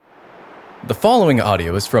The following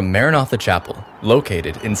audio is from Maranatha Chapel,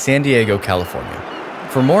 located in San Diego, California.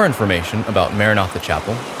 For more information about Maranatha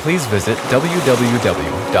Chapel, please visit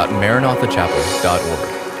www.maranathachapel.org.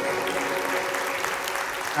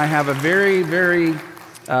 I have a very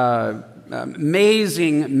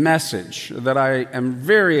amazing message that I am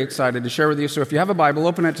very excited to share with you. So if you have a Bible,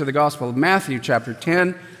 open it to the Gospel of Matthew, chapter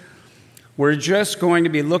 10. We're just going to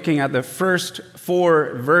be looking at the first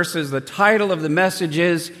 4 verses. The title of the message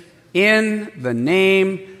is, In the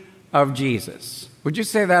Name of Jesus. Would you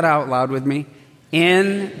say that out loud with me?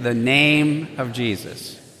 In the name of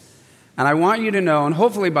Jesus. And I want you to know, and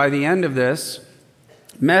hopefully by the end of this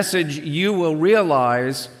message, you will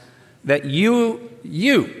realize that you,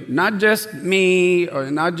 not just me, or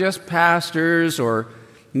not just pastors, or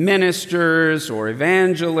ministers, or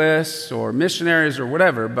evangelists, or missionaries, or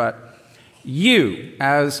whatever, but you,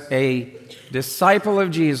 as a disciple of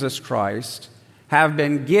Jesus Christ, have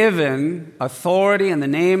been given authority in the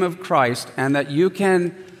name of Christ, and that you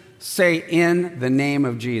can say, in the name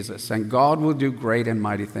of Jesus, and God will do great and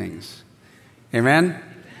mighty things. Amen?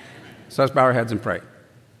 So let's bow our heads and pray.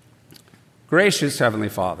 Gracious Heavenly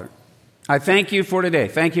Father, I thank you for today.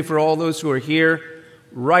 Thank you for all those who are here,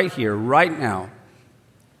 right now.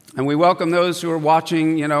 And we welcome those who are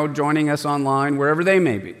watching, joining us online, wherever they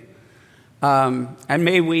may be. And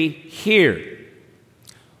may we hear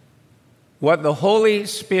what the Holy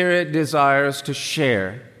Spirit desires to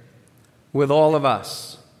share with all of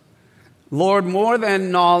us. Lord, more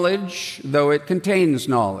than knowledge, though it contains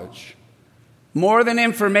knowledge, more than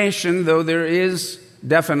information, though there is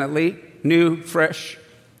definitely new, fresh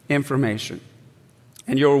information.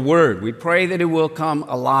 And your word, we pray that it will come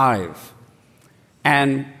alive.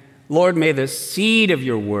 And Lord, may the seed of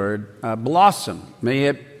your word blossom. May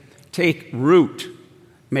it take root.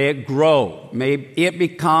 May it grow. May it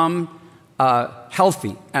become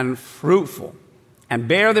healthy and fruitful and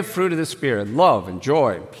bear the fruit of the Spirit, love and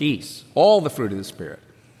joy and peace, all the fruit of the Spirit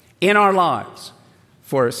in our lives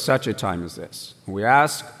for such a time as this. We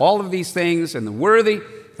ask all of these things in the worthy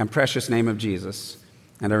and precious name of Jesus.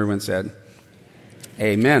 And everyone said,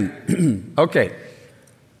 amen. Okay.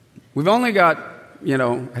 We've only got,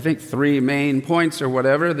 I think 3 main points or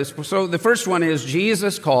whatever. So the first one is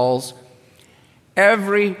Jesus calls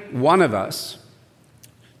every one of us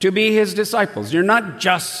to be his disciples. You're not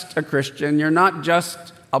just a Christian. You're not just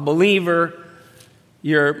a believer.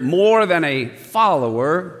 You're more than a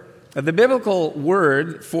follower. The biblical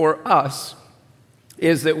word for us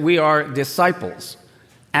is that we are disciples.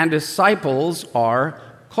 And disciples are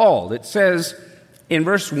called. It says in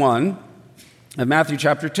verse 1 of Matthew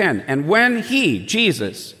chapter 10, and when he,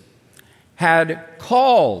 Jesus, had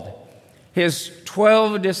called his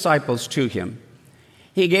 12 disciples to him,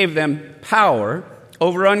 he gave them power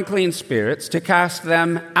over unclean spirits to cast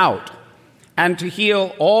them out and to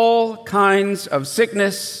heal all kinds of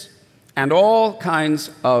sickness and all kinds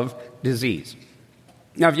of disease.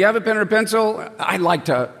 Now, if you have a pen or a pencil, I like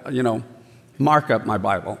to, mark up my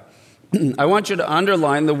Bible. I want you to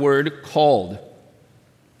underline the word called.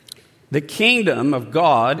 The kingdom of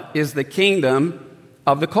God is the kingdom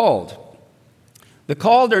of the called. The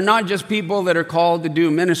called are not just people that are called to do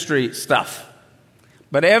ministry stuff,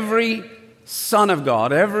 but every son of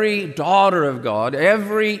God, every daughter of God,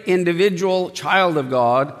 every individual child of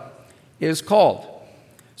God is called.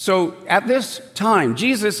 So at this time,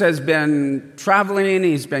 Jesus has been traveling,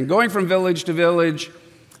 he's been going from village to village,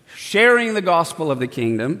 sharing the gospel of the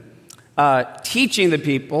kingdom, teaching the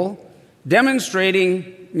people,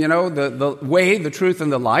 demonstrating, the way, the truth,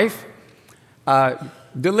 and the life,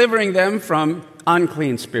 delivering them from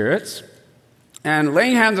unclean spirits, and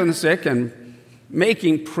laying hands on the sick and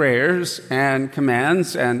making prayers and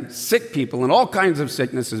commands, and sick people and all kinds of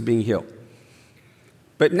sicknesses being healed.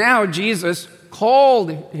 But now Jesus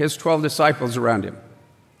called his 12 disciples around him.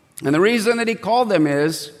 And the reason that he called them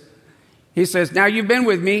is, he says, now you've been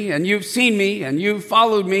with me, and you've seen me, and you've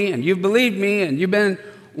followed me, and you've believed me, and you've been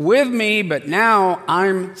with me, but now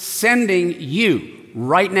I'm sending you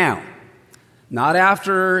right now. Not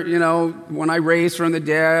after, when I raised from the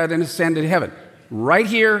dead and ascended to heaven. Right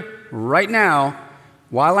here, right now,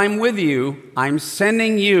 while I'm with you, I'm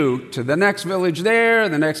sending you to the next village there,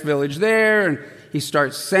 the next village there, and he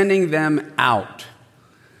starts sending them out.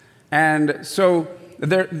 And so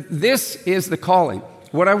this is the calling.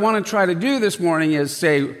 What I want to try to do this morning is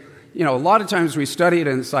say, a lot of times we study it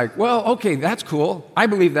and it's like, well, okay, that's cool. I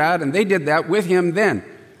believe that, and they did that with him then.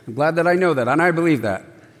 I'm glad that I know that, and I believe that.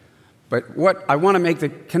 But what I want to make the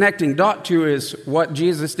connecting dot to is what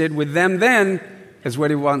Jesus did with them then is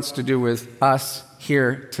what he wants to do with us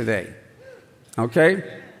here today.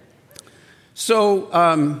 Okay? So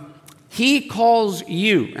He calls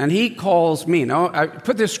you, and he calls me. Now, I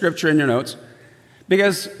put this scripture in your notes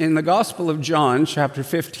because in the Gospel of John, chapter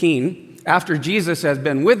 15, after Jesus has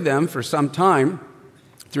been with them for some time,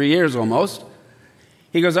 3 years almost,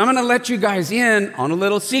 he goes, I'm going to let you guys in on a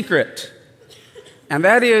little secret. And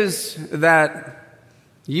that is that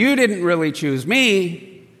you didn't really choose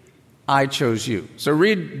me, I chose you. So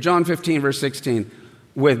read John 15, verse 16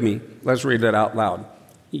 with me. Let's read it out loud.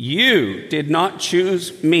 You did not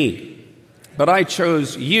choose me, but I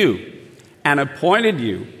chose you and appointed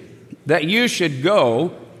you that you should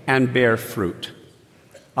go and bear fruit.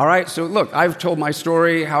 All right, so look, I've told my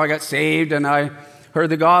story, how I got saved, and I heard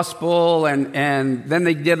the gospel, and then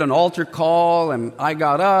they did an altar call, and I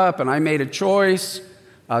got up, and I made a choice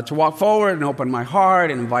to walk forward and open my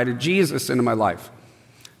heart and invited Jesus into my life.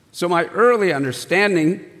 So my early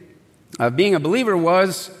understanding of being a believer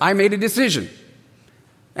was I made a decision.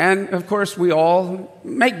 And, of course, we all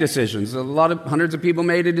make decisions. Hundreds of people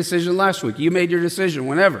made a decision last week. You made your decision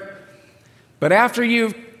whenever. But after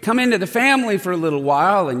you've come into the family for a little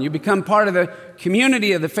while and you become part of the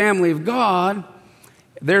community of the family of God,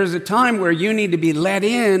 there's a time where you need to be let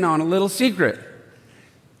in on a little secret.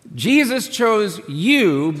 Jesus chose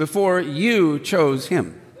you before you chose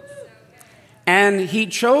him. And he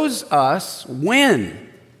chose us when?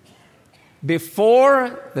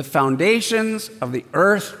 Before the foundations of the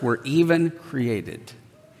earth were even created.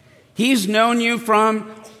 He's known you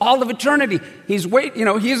from all of eternity. He's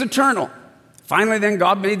eternal. Finally, then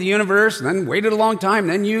God made the universe, and then waited a long time, and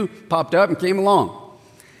then you popped up and came along.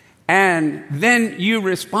 And then you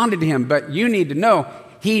responded to him, but you need to know,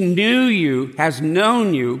 he knew you, has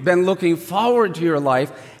known you, been looking forward to your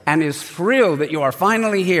life, and is thrilled that you are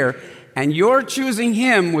finally here, and your choosing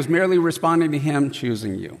him was merely responding to him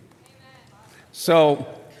choosing you. So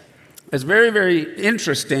it's very, very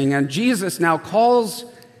interesting, and Jesus now calls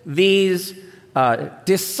these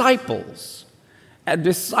disciples. A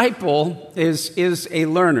disciple is a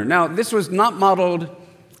learner. Now, this was not modeled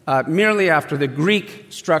merely after the Greek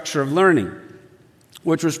structure of learning,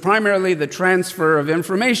 which was primarily the transfer of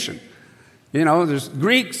information. You know, there's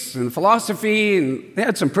Greeks and philosophy, and they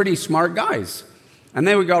had some pretty smart guys. And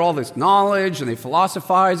they would got all this knowledge, and they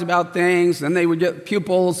philosophize about things. Then they would get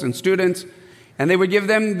pupils and students, and they would give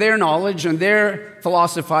them their knowledge and their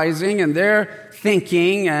philosophizing and their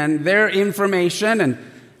thinking and their information.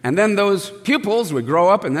 And then those pupils would grow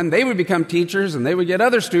up, and then they would become teachers, and they would get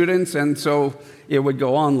other students, and so it would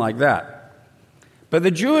go on like that. But the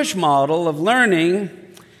Jewish model of learning,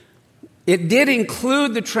 it did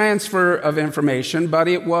include the transfer of information, but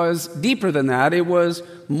it was deeper than that. It was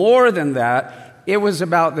more than that. It was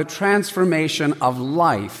about the transformation of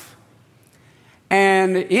life.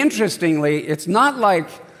 And interestingly, it's not like,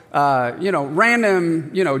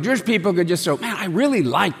 random, Jewish people could just say, man, I really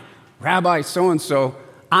like Rabbi so-and-so.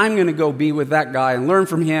 I'm going to go be with that guy and learn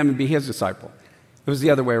from him and be his disciple. It was the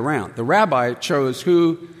other way around. The rabbi chose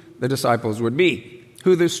who the disciples would be,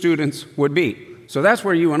 who the students would be. So that's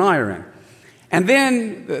where you and I are in. And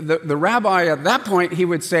then the rabbi at that point, he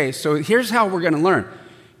would say, so here's how we're going to learn.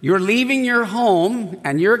 You're leaving your home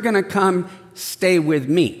and you're going to come stay with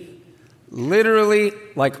me. Literally,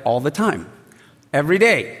 like all the time. Every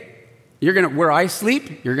day. Where I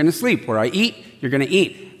sleep, you're going to sleep. Where I eat, you're going to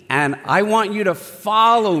eat. And I want you to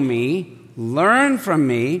follow me, learn from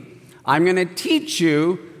me. I'm going to teach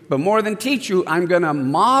you, but more than teach you, I'm going to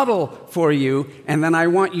model for you. And then I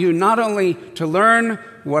want you not only to learn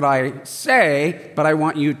what I say, but I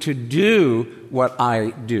want you to do what I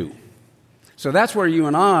do. So that's where you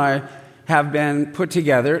and I have been put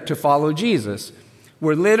together to follow Jesus.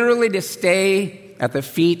 We're literally to stay at the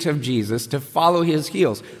feet of Jesus, to follow his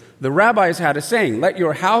heels. The rabbis had a saying, let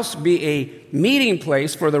your house be a meeting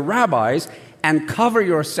place for the rabbis and cover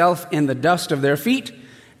yourself in the dust of their feet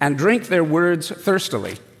and drink their words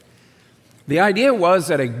thirstily. The idea was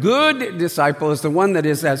that a good disciple is the one that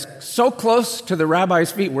is so close to the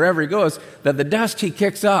rabbi's feet wherever he goes that the dust he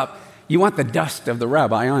kicks up, you want the dust of the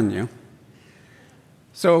rabbi on you.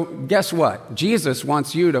 So guess what? Jesus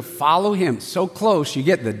wants you to follow him so close you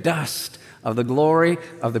get the dust of the glory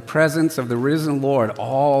of the presence of the risen Lord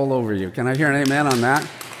all over you. Can I hear an amen on that?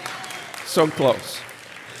 So close.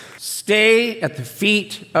 Stay at the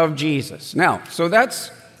feet of Jesus. Now, so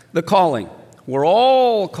that's the calling. We're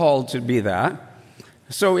all called to be that.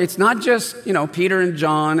 So it's not just, Peter and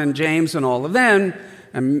John and James and all of them,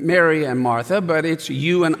 and Mary and Martha, but it's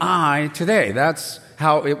you and I today. That's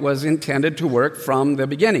how it was intended to work from the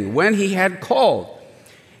beginning. When he had called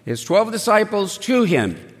his 12 disciples to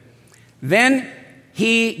him, then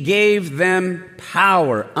he gave them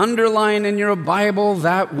power. Underline in your Bible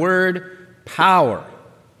that word, power.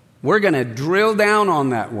 We're going to drill down on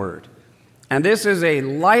that word. And this is a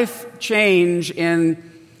life change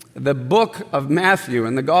in the book of Matthew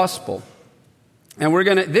in the gospel. And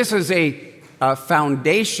this is a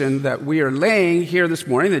foundation that we are laying here this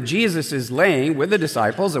morning, that Jesus is laying with the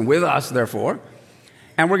disciples and with us, therefore.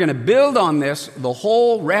 And we're going to build on this the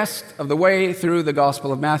whole rest of the way through the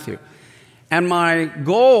Gospel of Matthew. And my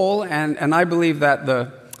goal, and I believe that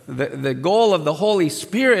the goal of the Holy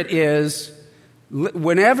Spirit is,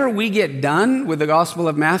 whenever we get done with the Gospel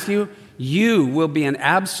of Matthew, you will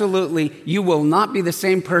not be the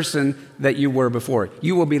same person that you were before.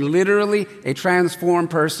 You will be literally a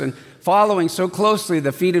transformed person, following so closely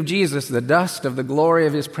the feet of Jesus, the dust of the glory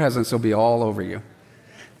of his presence will be all over you.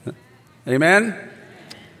 Amen?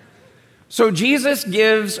 So Jesus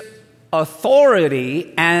gives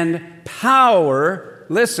authority and power,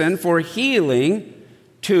 listen, for healing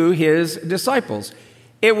to his disciples.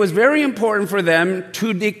 It was very important for them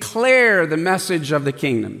to declare the message of the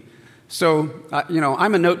kingdom. So,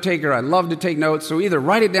 I'm a note taker. I love to take notes. So either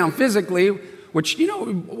write it down physically, which,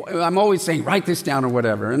 I'm always saying, write this down or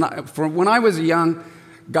whatever. And when I was a young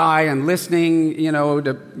guy and listening,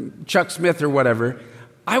 to Chuck Smith or whatever,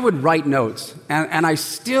 I would write notes. And I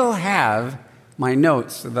still have my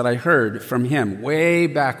notes that I heard from him way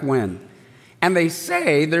back when. And they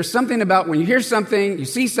say there's something about when you hear something, you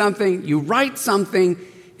see something, you write something,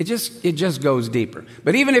 it just goes deeper.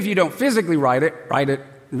 But even if you don't physically write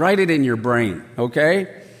it in your brain,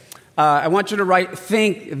 okay? I want you to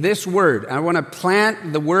think this word. I want to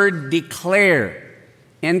plant the word declare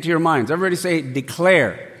into your minds. Everybody say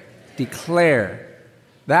declare. Declare.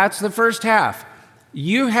 That's the first half.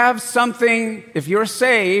 You have something, if you're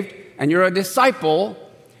saved and you're a disciple,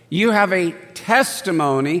 you have a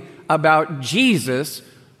testimony about Jesus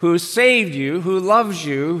who saved you, who loves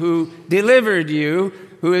you, who delivered you,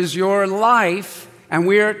 who is your life, and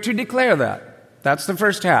we are to declare that. That's the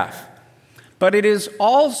first half. But it is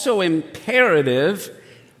also imperative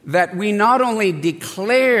that we not only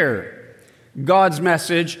declare God's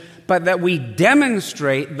message, but that we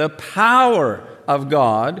demonstrate the power of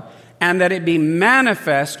God and that it be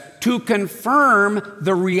manifest to confirm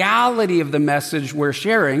the reality of the message we're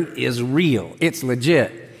sharing is real. It's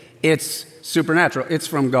legit. It's supernatural. It's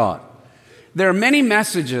from God. There are many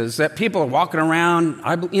messages that people are walking around,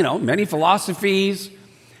 many philosophies,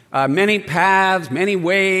 many paths, many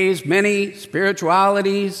ways, many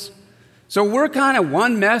spiritualities. So we're kind of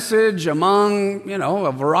one message among,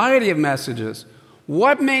 a variety of messages.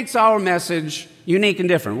 What makes our message unique and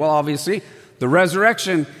different? Well, obviously, the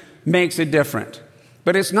resurrection makes it different.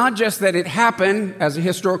 But it's not just that it happened as a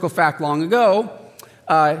historical fact long ago.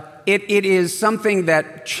 It is something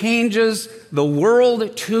that changes the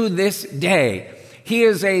world to this day. He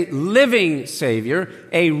is a living Savior,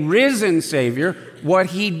 a risen Savior. What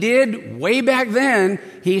he did way back then,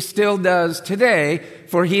 he still does today,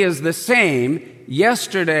 for he is the same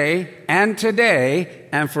yesterday and today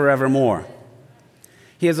and forevermore.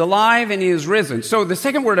 He is alive and he is risen. So the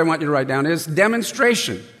second word I want you to write down is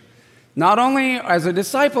demonstration. Not only as a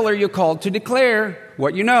disciple are you called to declare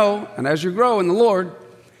what you know, and as you grow in the Lord,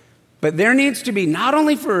 but there needs to be, not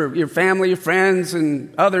only for your family, your friends,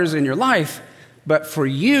 and others in your life, but for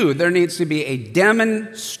you, there needs to be a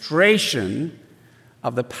demonstration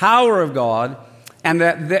of the power of God, and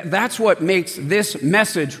that's what makes this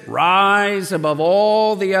message rise above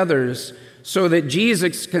all the others, so that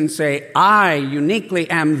Jesus can say, I uniquely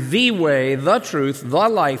am the way, the truth, the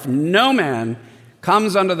life. No man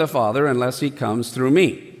comes unto the Father unless he comes through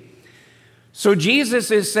me. So Jesus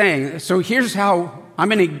is saying, so here's how I'm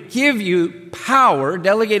going to give you power,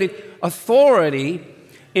 delegated authority,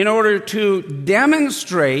 in order to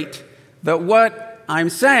demonstrate that what I'm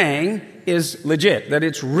saying is legit, that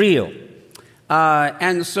it's real.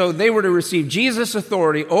 And so they were to receive Jesus'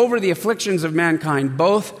 authority over the afflictions of mankind,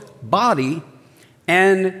 both body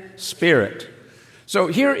and spirit. So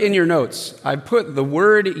here in your notes, I put the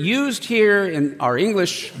word used here in our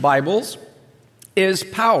English Bibles is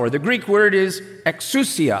power. The Greek word is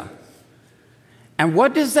exousia. And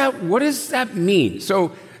what does that mean?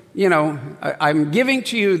 So, I'm giving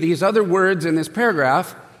to you these other words in this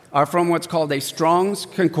paragraph are from what's called a Strong's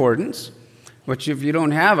Concordance, which if you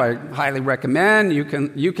don't have, I highly recommend.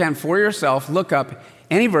 You can for yourself look up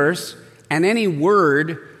any verse and any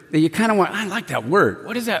word that you kind of want. I like that word.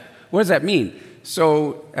 What does that mean?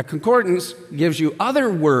 So a concordance gives you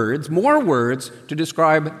other words, more words to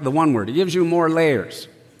describe the one word. It gives you more layers.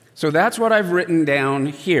 So that's what I've written down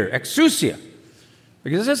here, exousia.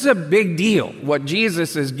 Because this is a big deal, what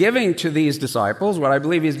Jesus is giving to these disciples, what I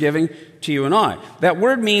believe he's giving to you and I. That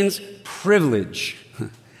word means privilege.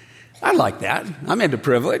 I like that. I'm into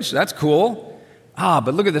privilege. That's cool.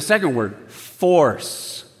 But look at the second word,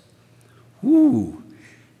 force. Ooh,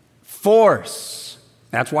 force.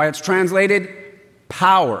 That's why it's translated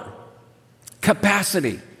power,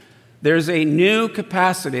 capacity. There's a new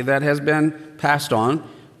capacity that has been passed on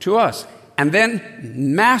to us. And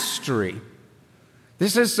then mastery.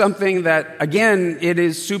 This is something that, again, it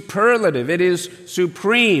is superlative. It is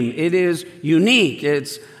supreme. It is unique.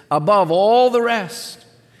 It's above all the rest.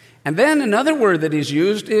 And then another word that is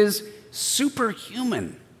used is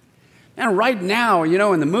superhuman. And right now,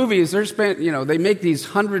 in the movies, they make these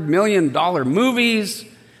 $100 million movies.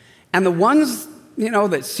 And the ones,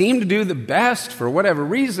 that seem to do the best for whatever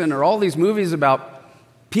reason are all these movies about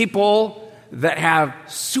people that have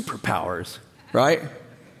superpowers, right?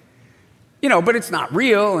 But it's not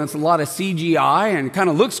real, and it's a lot of CGI, and it kind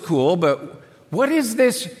of looks cool, but what is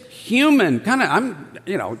this human,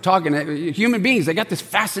 I'm talking to human beings, they got this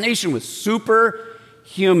fascination with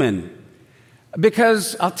superhuman.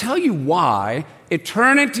 Because I'll tell you why,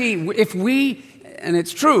 eternity, and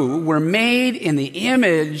it's true, we're made in the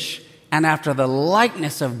image and after the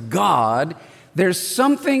likeness of God, there's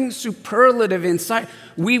something superlative inside.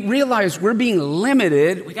 We realize we're being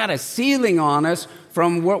limited, we got a ceiling on us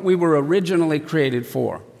from what we were originally created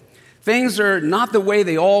for. Things are not the way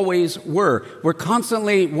they always were. We're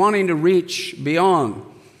constantly wanting to reach beyond.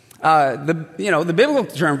 The biblical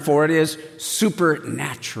term for it is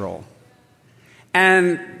supernatural.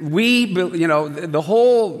 And the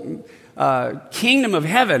whole kingdom of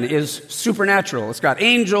heaven is supernatural. It's got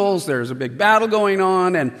angels, there's a big battle going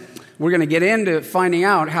on, and we're going to get into finding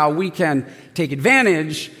out how we can take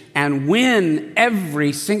advantage and win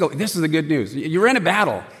this is the good news. You're in a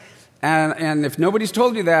battle. And if nobody's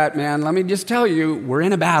told you that, man, let me just tell you, we're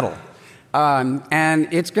in a battle.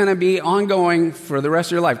 And it's going to be ongoing for the rest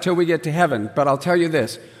of your life till we get to heaven. But I'll tell you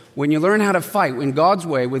this. When you learn how to fight in God's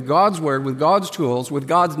way, with God's word, with God's tools, with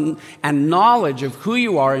God's and knowledge of who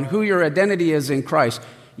you are and who your identity is in Christ,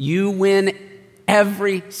 you win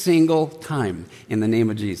every single time in the name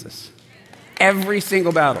of Jesus. Every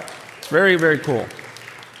single battle. It's very, very cool.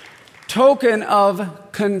 Token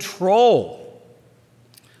of control.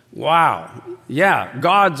 Wow. Yeah,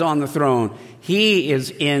 God's on the throne. He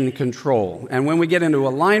is in control. And when we get into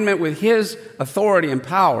alignment with His authority and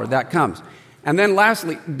power, that comes. And then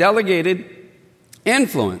lastly, delegated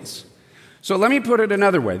influence. So let me put it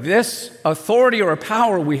another way. This authority or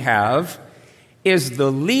power we have is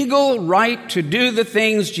the legal right to do the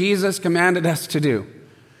things Jesus commanded us to do.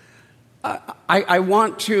 I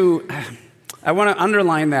want to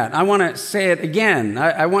underline that. I want to say it again.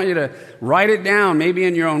 I want you to write it down, maybe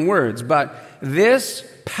in your own words. But this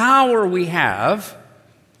power we have,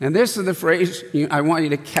 and this is the phrase I want you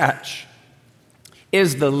to catch,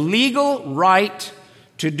 is the legal right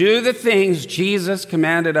to do the things Jesus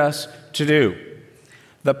commanded us to do.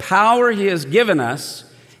 The power He has given us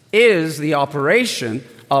is the operation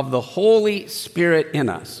of the Holy Spirit in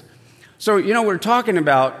us. So, we're talking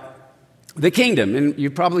about the kingdom, and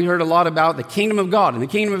you've probably heard a lot about the kingdom of God and the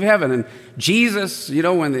kingdom of heaven. And Jesus,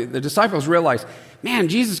 when the disciples realized, man,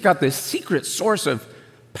 Jesus got this secret source of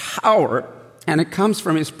power, and it comes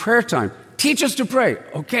from His prayer time. Teach us to pray.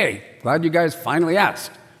 Okay, glad you guys finally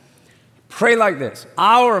asked. Pray like this.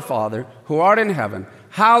 Our Father, who art in heaven,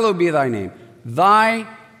 hallowed be thy name. Thy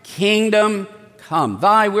kingdom come.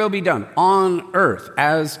 Thy will be done on earth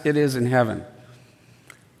as it is in heaven.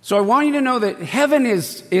 So I want you to know that heaven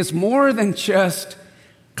is more than just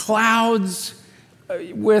clouds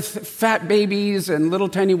with fat babies and little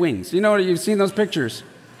tiny wings. You've seen those pictures.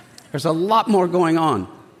 There's a lot more going on.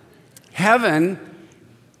 Heaven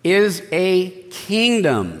is a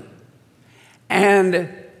kingdom. And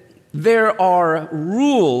there are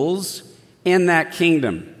rules in that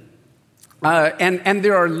kingdom. And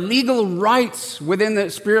there are legal rights within the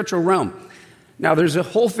spiritual realm. Now, there's a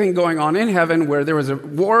whole thing going on in heaven where there was a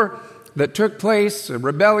war that took place, a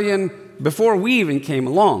rebellion, before we even came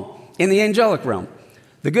along in the angelic realm.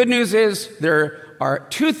 The good news is there are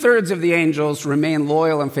 2/3 of the angels remain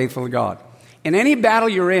loyal and faithful to God. In any battle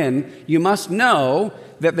you're in, you must know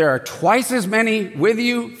that there are twice as many with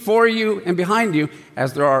you, for you, and behind you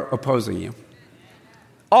as there are opposing you.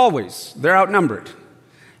 Always. They're outnumbered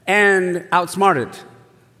and outsmarted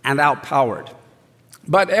and outpowered.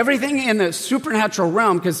 But everything in the supernatural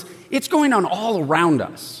realm, because it's going on all around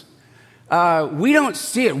us. We don't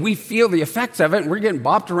see it. We feel the effects of it, and we're getting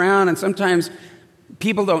bopped around, and sometimes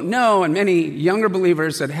people don't know, and many younger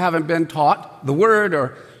believers that haven't been taught the word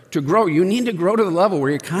or to grow, you need to grow to the level where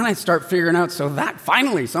you kind of start figuring out, so that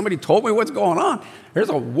finally somebody told me what's going on. There's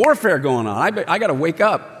a warfare going on. I got to wake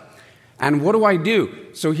up. And what do I do?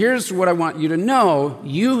 So here's what I want you to know.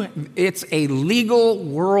 It's a legal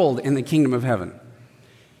world in the kingdom of heaven.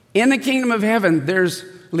 In the kingdom of heaven, there's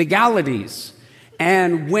legalities.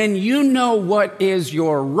 And when you know what is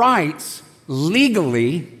your rights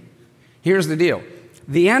legally, here's the deal.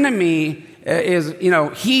 The enemy is,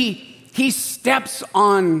 he steps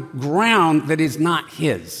on ground that is not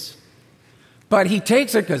his. But he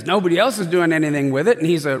takes it because nobody else is doing anything with it, and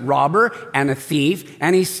he's a robber and a thief,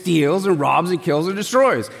 and he steals and robs and kills and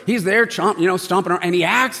destroys. He's there, stomping around, and he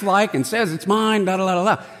acts like and says, it's mine, da da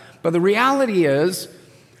da da. But the reality is,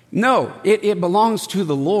 no, it belongs to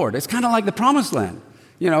the Lord. It's kind of like the promised land.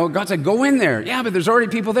 God said, go in there. Yeah, but there's already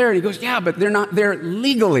people there. And he goes, yeah, but they're not there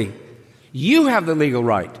legally. You have the legal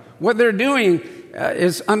right. What they're doing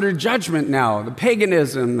is under judgment now. The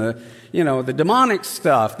paganism, the demonic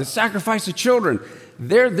stuff, the sacrifice of children,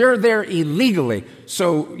 they're there illegally.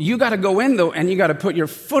 So you got to go in, though, and you got to put your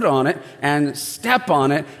foot on it and step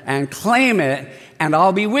on it and claim it, and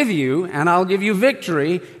I'll be with you, and I'll give you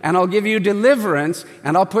victory, and I'll give you deliverance,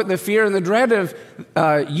 and I'll put the fear and the dread of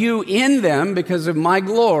you in them because of my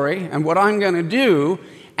glory and what I'm going to do,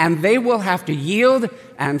 and they will have to yield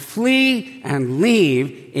and flee and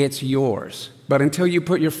leave. It's yours. But until you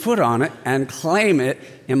put your foot on it and claim it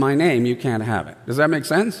in my name, you can't have it. Does that make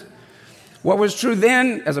sense? What was true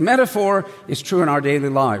then as a metaphor is true in our daily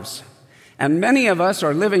lives. And many of us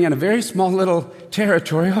are living in a very small little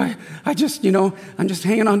territory. I'm just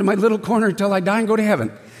hanging on to my little corner until I die and go to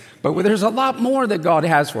heaven. But there's a lot more that God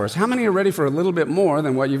has for us. How many are ready for a little bit more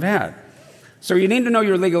than what you've had? So you need to know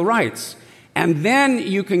your legal rights. And then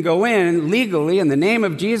you can go in legally in the name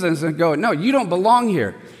of Jesus and go, no, you don't belong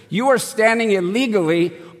here. You are standing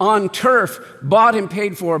illegally on turf bought and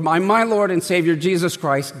paid for by my Lord and Savior Jesus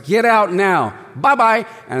Christ. Get out now. Bye-bye.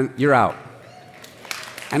 And you're out.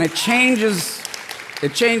 And it changes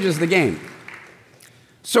the game.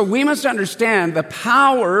 So we must understand the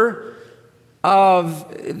power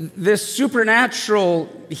of this supernatural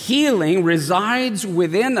healing resides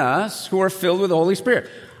within us who are filled with the Holy Spirit.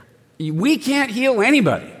 We can't heal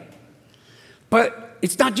anybody. But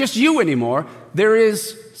it's not just you anymore. There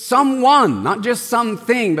is someone, not just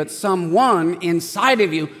something, but someone inside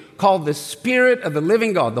of you called the Spirit of the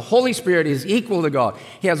living God. The Holy Spirit is equal to God.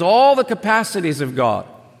 He has all the capacities of God.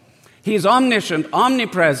 He's omniscient,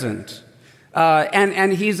 omnipresent,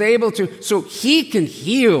 and he's able to, so he can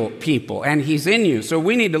heal people, and he's in you. So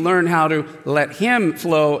we need to learn how to let him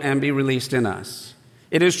flow and be released in us.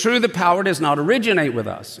 It is true the power does not originate with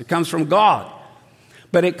us. It comes from God.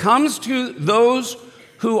 But it comes to those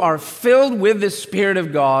who are filled with the Spirit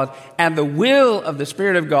of God, and the will of the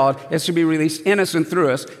Spirit of God is to be released in us and through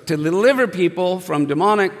us to deliver people from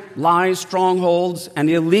demonic lies, strongholds, and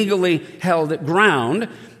illegally held ground,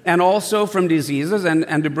 and also from diseases,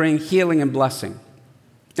 and to bring healing and blessing.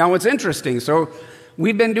 Now, what's interesting, so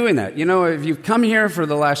we've been doing that. If you've come here for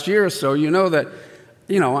the last year or so, you know that,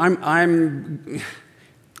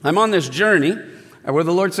 I'm on this journey where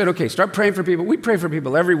the Lord said, okay, start praying for people. We pray for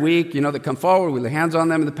people every week, that come forward. We lay hands on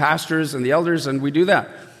them, the pastors and the elders, and we do that.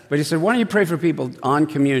 But he said, why don't you pray for people on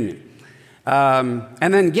communion?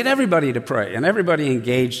 And then get everybody to pray, and everybody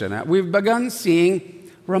engaged in that. We've begun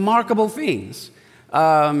seeing remarkable things.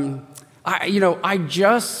 A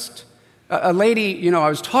lady, I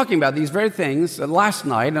was talking about these very things last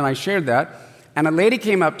night, and I shared that. And a lady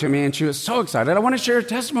came up to me, and she was so excited. I want to share a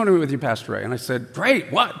testimony with you, Pastor Ray. And I said, great,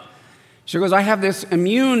 what? She goes, I have this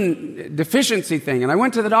immune deficiency thing. And I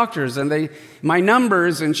went to the doctors, and my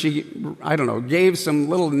numbers, and she, gave some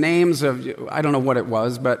little names of, I don't know what it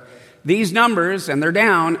was, but these numbers, and they're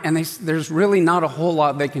down, and there's really not a whole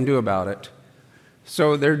lot they can do about it.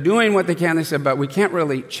 So they're doing what they can. They said, but we can't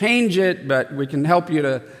really change it, but we can help you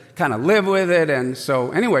to kind of live with it. And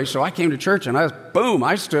so anyway, so I came to church, and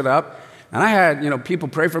I stood up. And I had, people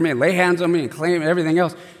pray for me and lay hands on me and claim everything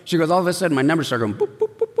else. She goes, all of a sudden, my numbers started going boop,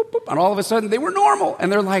 boop, boop, boop, boop. And all of a sudden, they were normal. And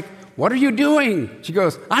they're like, what are you doing? She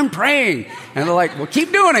goes, I'm praying. And they're like, well,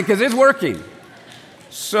 keep doing it because it's working.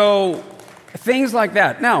 So things like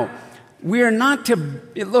that. Now, we are not to,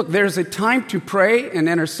 look, there's a time to pray and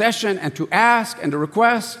intercession and to ask and to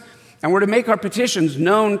request. And we're to make our petitions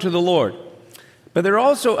known to the Lord. But there are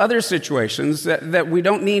also other situations that we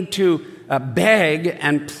don't need to beg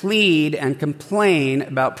and plead and complain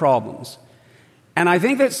about problems. And I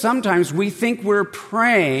think that sometimes we think we're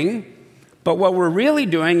praying, but what we're really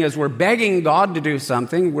doing is we're begging God to do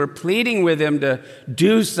something. We're pleading with him to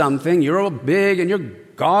do something. You're all big and you're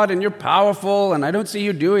God and you're powerful and I don't see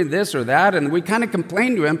you doing this or that. And we kind of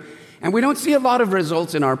complain to him, and we don't see a lot of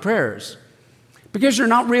results in our prayers because you're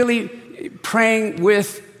not really praying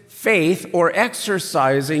with faith or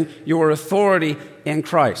exercising your authority in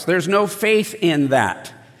Christ. There's no faith in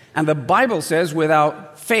that. And the Bible says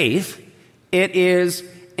without faith, it is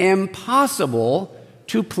impossible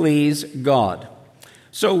to please God.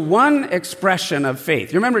 So one expression of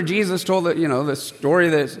faith. You remember Jesus told the story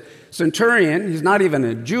of the centurion. He's not even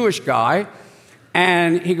a Jewish guy.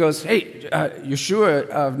 And he goes, hey, Yeshua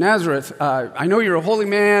of Nazareth, I know you're a holy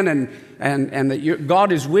man and that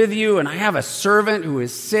God is with you, and I have a servant who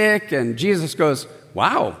is sick. And Jesus goes,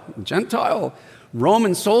 wow, Gentile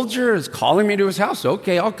Roman soldier is calling me to his house.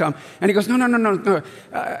 Okay, I'll come. And he goes, no.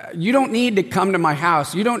 You don't need to come to my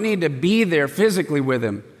house. You don't need to be there physically with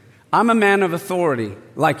him. I'm a man of authority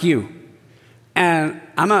like you. And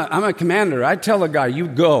I'm a commander. I tell a guy, you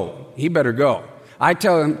go. He better go. I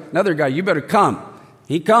tell another guy, you better come.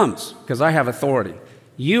 He comes because I have authority.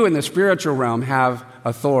 You in the spiritual realm have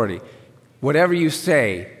authority. Whatever you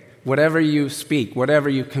say, whatever you speak, whatever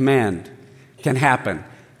you command can happen.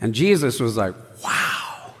 And Jesus was like,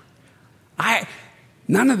 wow.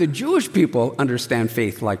 None of the Jewish people understand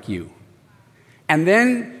faith like you. And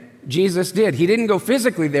then Jesus did. He didn't go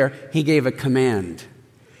physically there. He gave a command.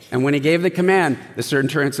 And when he gave the command, the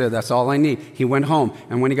centurion said, that's all I need. He went home.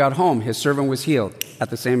 And when he got home, his servant was healed at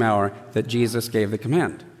the same hour that Jesus gave the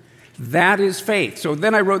command. That is faith. So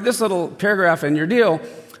then I wrote this little paragraph in your deal.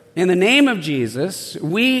 In the name of Jesus,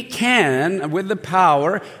 we can, with the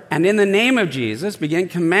power, and in the name of Jesus, begin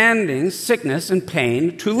commanding sickness and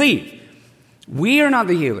pain to leave. We are not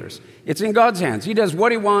the healers. It's in God's hands. He does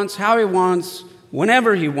what he wants, how he wants,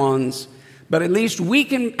 whenever he wants. But at least we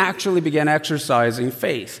can actually begin exercising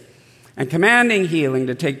faith and commanding healing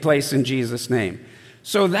to take place in Jesus' name.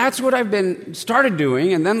 So that's what I've been started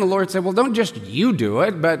doing. And then the Lord said, well, don't just you do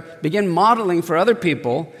it, but begin modeling for other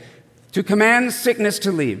people to command sickness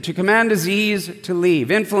to leave, to command disease to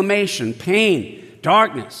leave, inflammation, pain,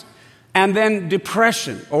 darkness, and then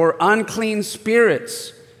depression or unclean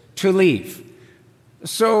spirits to leave.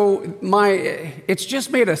 So it's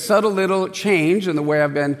just made a subtle little change in the way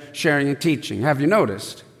I've been sharing and teaching. Have you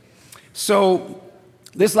noticed? So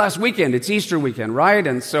this last weekend, it's Easter weekend, right?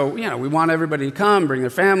 And so, we want everybody to come, bring their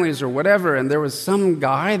families or whatever. And there was some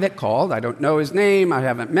guy that called. I don't know his name. I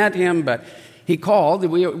haven't met him, but he called.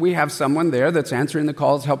 We have someone there that's answering the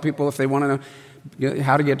calls, help people if they want to know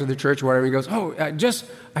how to get to the church or whatever. He goes,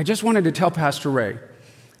 I just wanted to tell Pastor Ray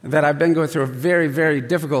that I've been going through a very, very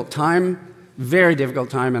difficult time. Very difficult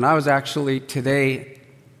time, and I was actually today,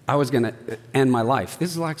 I was going to end my life.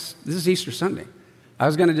 This is Easter Sunday. I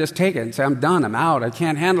was going to just take it and say, I'm done, I'm out, I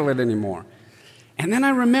can't handle it anymore. And then I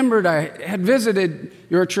remembered I had visited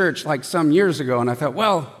your church like some years ago, and I thought,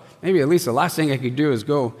 well, maybe at least the last thing I could do is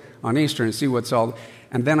go on Easter and see what's all.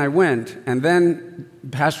 And then I went, and then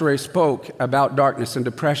Pastor Ray spoke about darkness and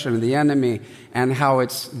depression and the enemy and how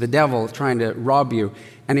it's the devil trying to rob you.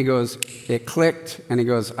 And he goes, it clicked, and he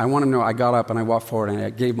goes, I want to know, I got up and I walked forward and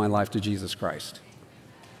I gave my life to Jesus Christ.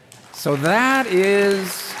 So that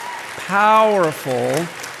is powerful.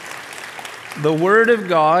 The Word of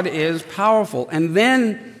God is powerful. And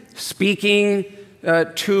then speaking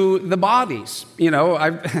to the bodies.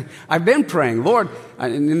 I've been praying, Lord,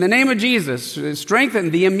 in the name of Jesus,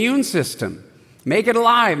 strengthen the immune system. Make it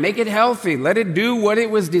alive, make it healthy. Let it do what it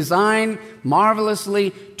was designed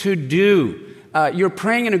marvelously to do. You're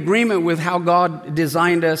praying in agreement with how God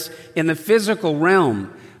designed us in the physical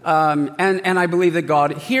realm. And I believe that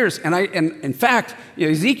God hears. And in fact,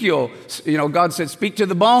 Ezekiel, God said, speak to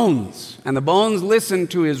the bones. And the bones listen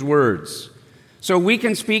to his words. So we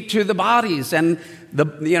can speak to the bodies and the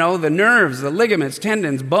nerves, the ligaments,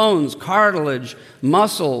 tendons, bones, cartilage,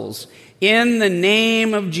 muscles. In the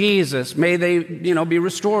name of Jesus, may they, be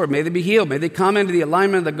restored. May they be healed. May they come into the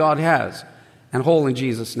alignment that God has and whole in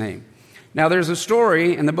Jesus' name. Now, there's a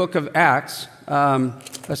story in the book of Acts.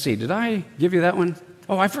 Let's see, did I give you that one?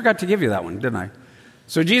 Oh, I forgot to give you that one, didn't I?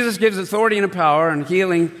 So Jesus gives authority and power and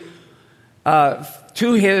healing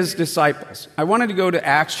to his disciples. I wanted to go to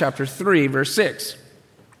Acts chapter 3, verse 6.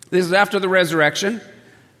 This is after the resurrection.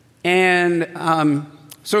 And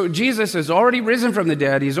so Jesus has already risen from the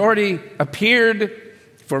dead. He's already appeared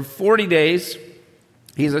for 40 days.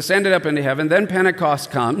 He's ascended up into heaven. Then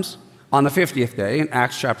Pentecost comes on the 50th day in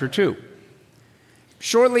Acts chapter 2.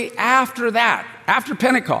 Shortly after that, after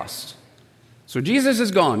Pentecost, so Jesus is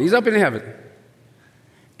gone. He's up in heaven.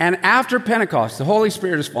 And after Pentecost, the Holy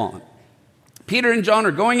Spirit has fallen. Peter and John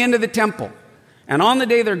are going into the temple. And on the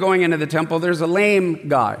day they're going into the temple, there's a lame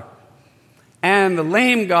guy. And the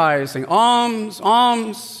lame guy is saying, alms,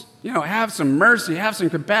 alms, have some mercy, have some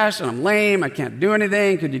compassion. I'm lame, I can't do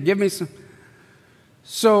anything. Could you give me some?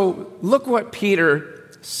 So look what Peter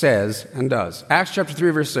says and does. Acts chapter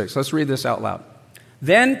 3, verse 6. Let's read this out loud.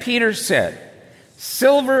 Then Peter said,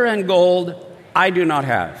 "Silver and gold I do not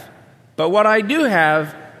have, but what I do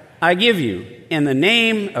have I give you. In the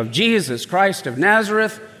name of Jesus Christ of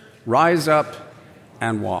Nazareth, rise up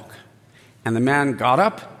and walk." And the man got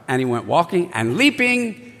up, and he went walking and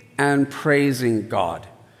leaping and praising God.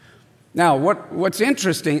 Now, what's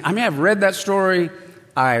interesting, I mean, I've read that story.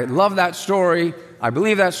 I love that story. I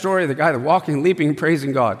believe that story, the guy that walking, leaping,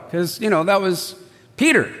 praising God. Because, that was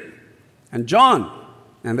Peter and John,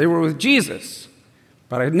 and they were with Jesus.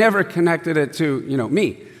 But I never connected it to,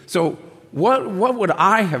 me. So what would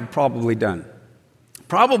I have probably done?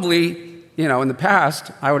 Probably, in the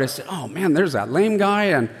past, I would have said, "Oh, man, there's that lame guy,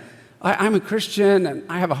 and I'm a Christian, and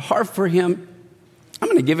I have a heart for him. I'm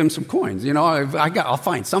going to give him some coins. I'll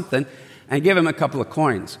find something and give him a couple of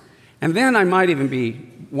coins. And then I might even be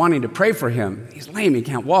wanting to pray for him. He's lame, he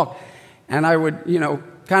can't walk. And I would,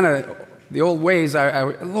 kind of the old ways, I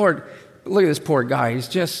would, Lord, look at this poor guy.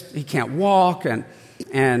 He can't walk, and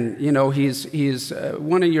he's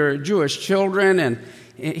one of your Jewish children, and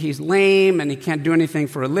he's lame, and he can't do anything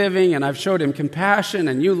for a living, and I've showed him compassion,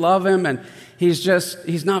 and you love him, and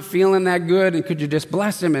he's not feeling that good, and could you just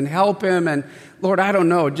bless him and help him? And Lord, I don't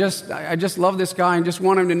know, I just love this guy and just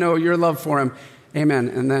want him to know your love for him. Amen."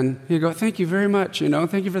 And then you go, "Thank you very much,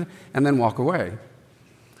 thank you for that," and then walk away.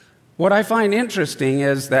 What I find interesting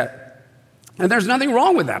is that, and there's nothing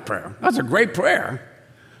wrong with that prayer. That's a great prayer.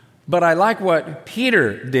 But I like what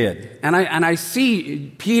Peter did. And I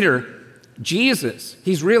see Peter, Jesus,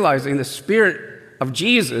 he's realizing the Spirit of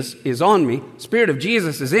Jesus is on me. The Spirit of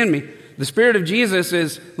Jesus is in me. The Spirit of Jesus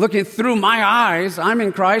is looking through my eyes. I'm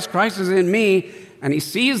in Christ. Christ is in me. And he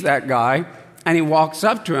sees that guy, and he walks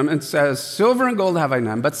up to him and says, "Silver and gold have I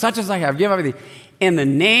none, but such as I have, give I thee. In the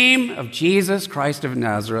name of Jesus Christ of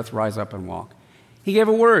Nazareth, rise up and walk." He gave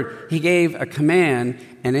a word. He gave a command,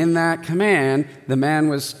 and in that command, the man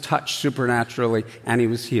was touched supernaturally, and he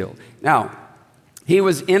was healed. Now, he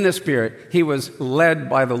was in the Spirit. He was led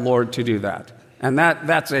by the Lord to do that. And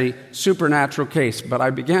that's a supernatural case. But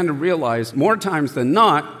I began to realize more times than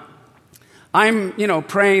not, I'm,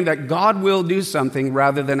 praying that God will do something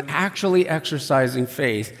rather than actually exercising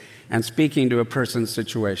faith and speaking to a person's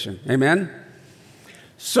situation. Amen?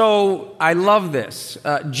 So I love this.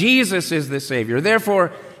 Jesus is the Savior.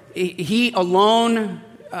 Therefore, he alone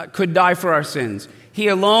could die for our sins. He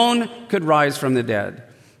alone could rise from the dead.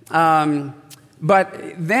 But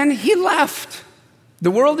then he left.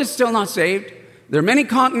 The world is still not saved. There are many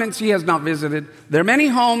continents he has not visited. There are many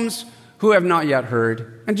homes who have not yet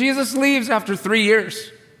heard. And Jesus leaves after 3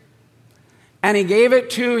 years. And he gave it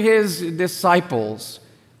to his disciples.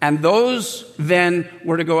 And those then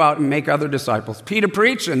were to go out and make other disciples. Peter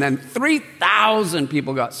preached, and then 3,000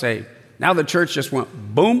 people got saved. Now the church just went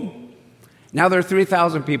boom. Now there are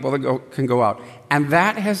 3,000 people that can go out. And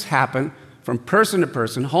that has happened from person to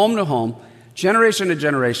person, home to home, generation to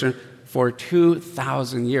generation, for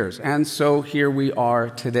 2,000 years. And so here we are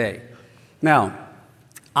today. Now,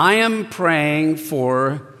 I am praying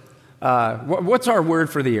for, what's our word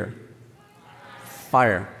for the year?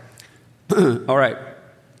 Fire. All right.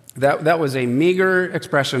 That was a meager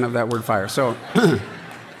expression of that word fire. So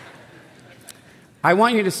I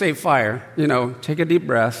want you to say fire. Take a deep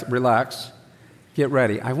breath, relax, get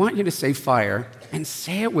ready. I want you to say fire and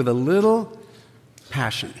say it with a little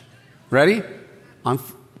passion. Ready?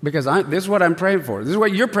 Because this is what I'm praying for. This is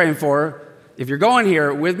what you're praying for. If you're going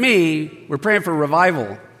here with me, we're praying for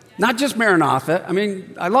revival. Not just Maranatha. I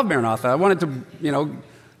mean, I love Maranatha. I want it to,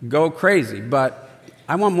 go crazy. But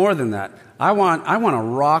I want more than that. I want to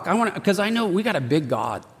rock. Because I know we got a big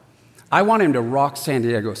God. I want him to rock San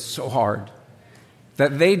Diego so hard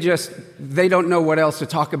that they don't know what else to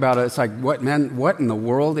talk about. It's like, what in the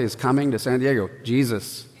world is coming to San Diego?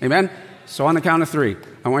 Jesus. Amen? So on the count of 3,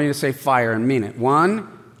 I want you to say fire and mean it. 1,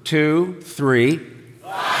 2, 3.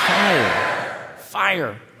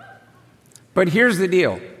 Fire. But here's the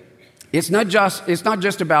deal. It's not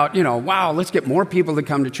just about, wow, let's get more people to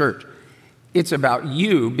come to church. It's about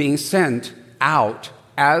you being sent out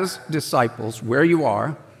as disciples where you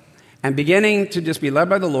are and beginning to just be led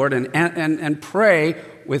by the Lord and pray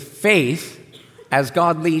with faith as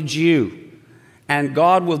God leads you. And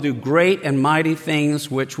God will do great and mighty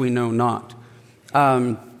things which we know not.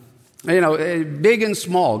 Big and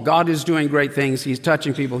small, God is doing great things. He's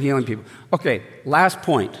touching people, healing people. Okay, last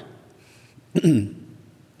point.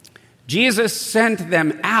 Jesus sent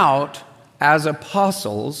them out as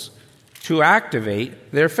apostles to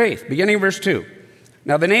activate their faith. Beginning of verse 2.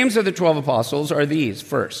 Now, the names of the 12 apostles are these.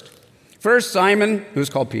 First, Simon, who's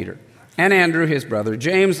called Peter. and Andrew his brother,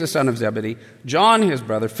 James the son of Zebedee, John his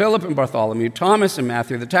brother, Philip and Bartholomew, Thomas and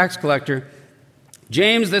Matthew the tax collector,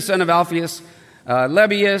 James the son of Alphaeus,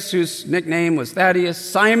 Lebbaeus, whose nickname was Thaddeus,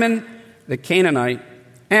 Simon the Canaanite,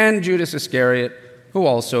 and Judas Iscariot, who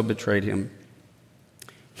also betrayed him.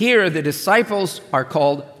 Here, the disciples are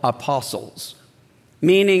called apostles,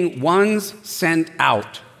 meaning ones sent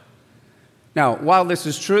out. Now, while this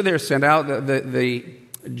is true, they're sent out, the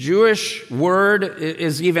Jewish word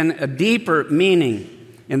is even a deeper meaning.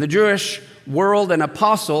 In the Jewish world, an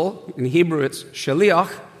apostle, in Hebrew it's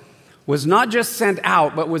shaliach, was not just sent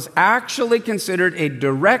out, but was actually considered a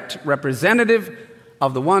direct representative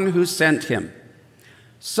of the one who sent him.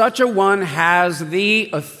 Such a one has the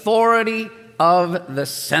authority of the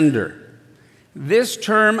sender. This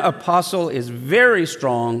term apostle is very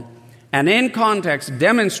strong, and in context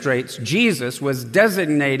demonstrates Jesus was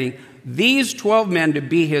designating these 12 men to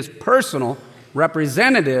be his personal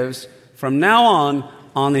representatives from now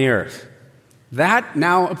on the earth. That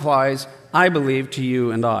now applies, I believe, to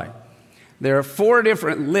you and I. There are 4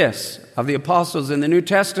 different lists of the apostles in the New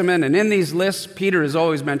Testament, and in these lists, Peter is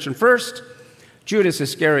always mentioned first, Judas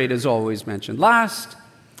Iscariot is always mentioned last,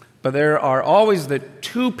 but there are always the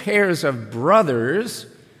 2 pairs of brothers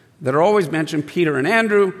that are always mentioned, Peter and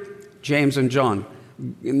Andrew, James and John.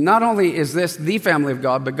 Not only is this the family of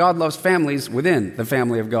God, but God loves families within the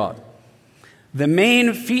family of God. The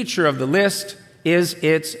main feature of the list is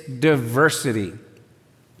its diversity.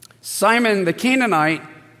 Simon the Canaanite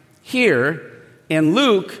here in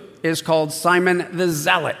Luke is called Simon the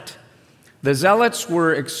Zealot. The Zealots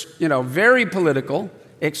were, very political,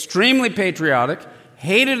 extremely patriotic,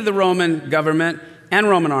 hated the Roman government and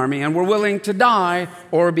Roman army, and were willing to die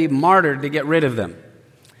or be martyred to get rid of them.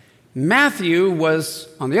 Matthew was,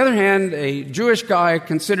 on the other hand, a Jewish guy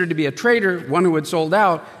considered to be a traitor, one who had sold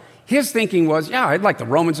out. His thinking was, I'd like the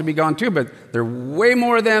Romans to be gone too, but there are way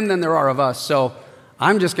more of them than there are of us, so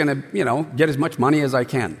I'm just going to, get as much money as I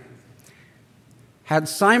can. Had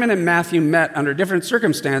Simon and Matthew met under different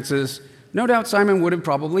circumstances, no doubt Simon would have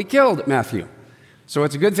probably killed Matthew. So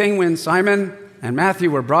it's a good thing when Simon and Matthew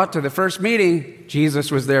were brought to the first meeting,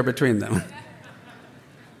 Jesus was there between them.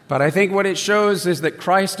 But I think what it shows is that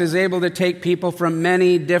Christ is able to take people from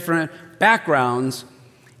many different backgrounds,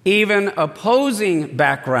 even opposing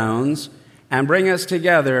backgrounds, and bring us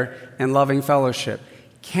together in loving fellowship.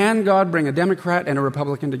 Can God bring a Democrat and a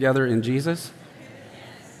Republican together in Jesus?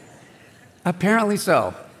 Apparently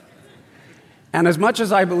so. And as much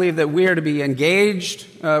as I believe that we are to be engaged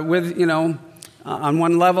with, on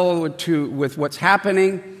one level with what's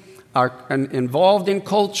happening, are involved in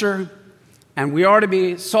culture, and we are to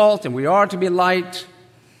be salt and we are to be light,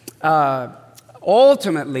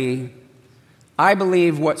 ultimately, I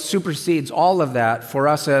believe what supersedes all of that for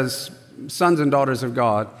us as sons and daughters of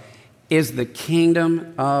God is the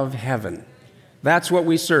kingdom of heaven. That's what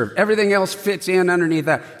we serve. Everything else fits in underneath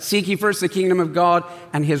that. Seek ye first the kingdom of God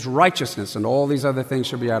and his righteousness, and all these other things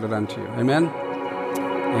shall be added unto you. Amen?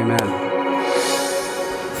 Amen.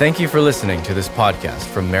 Thank you for listening to this podcast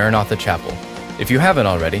from Maranatha Chapel. If you haven't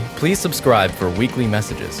already, please subscribe for weekly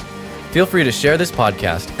messages. Feel free to share this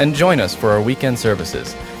podcast and join us for our weekend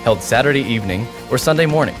services, held Saturday evening or Sunday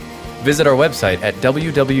morning. Visit our website at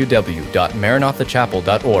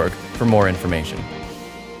www.maranathachapel.org for more information.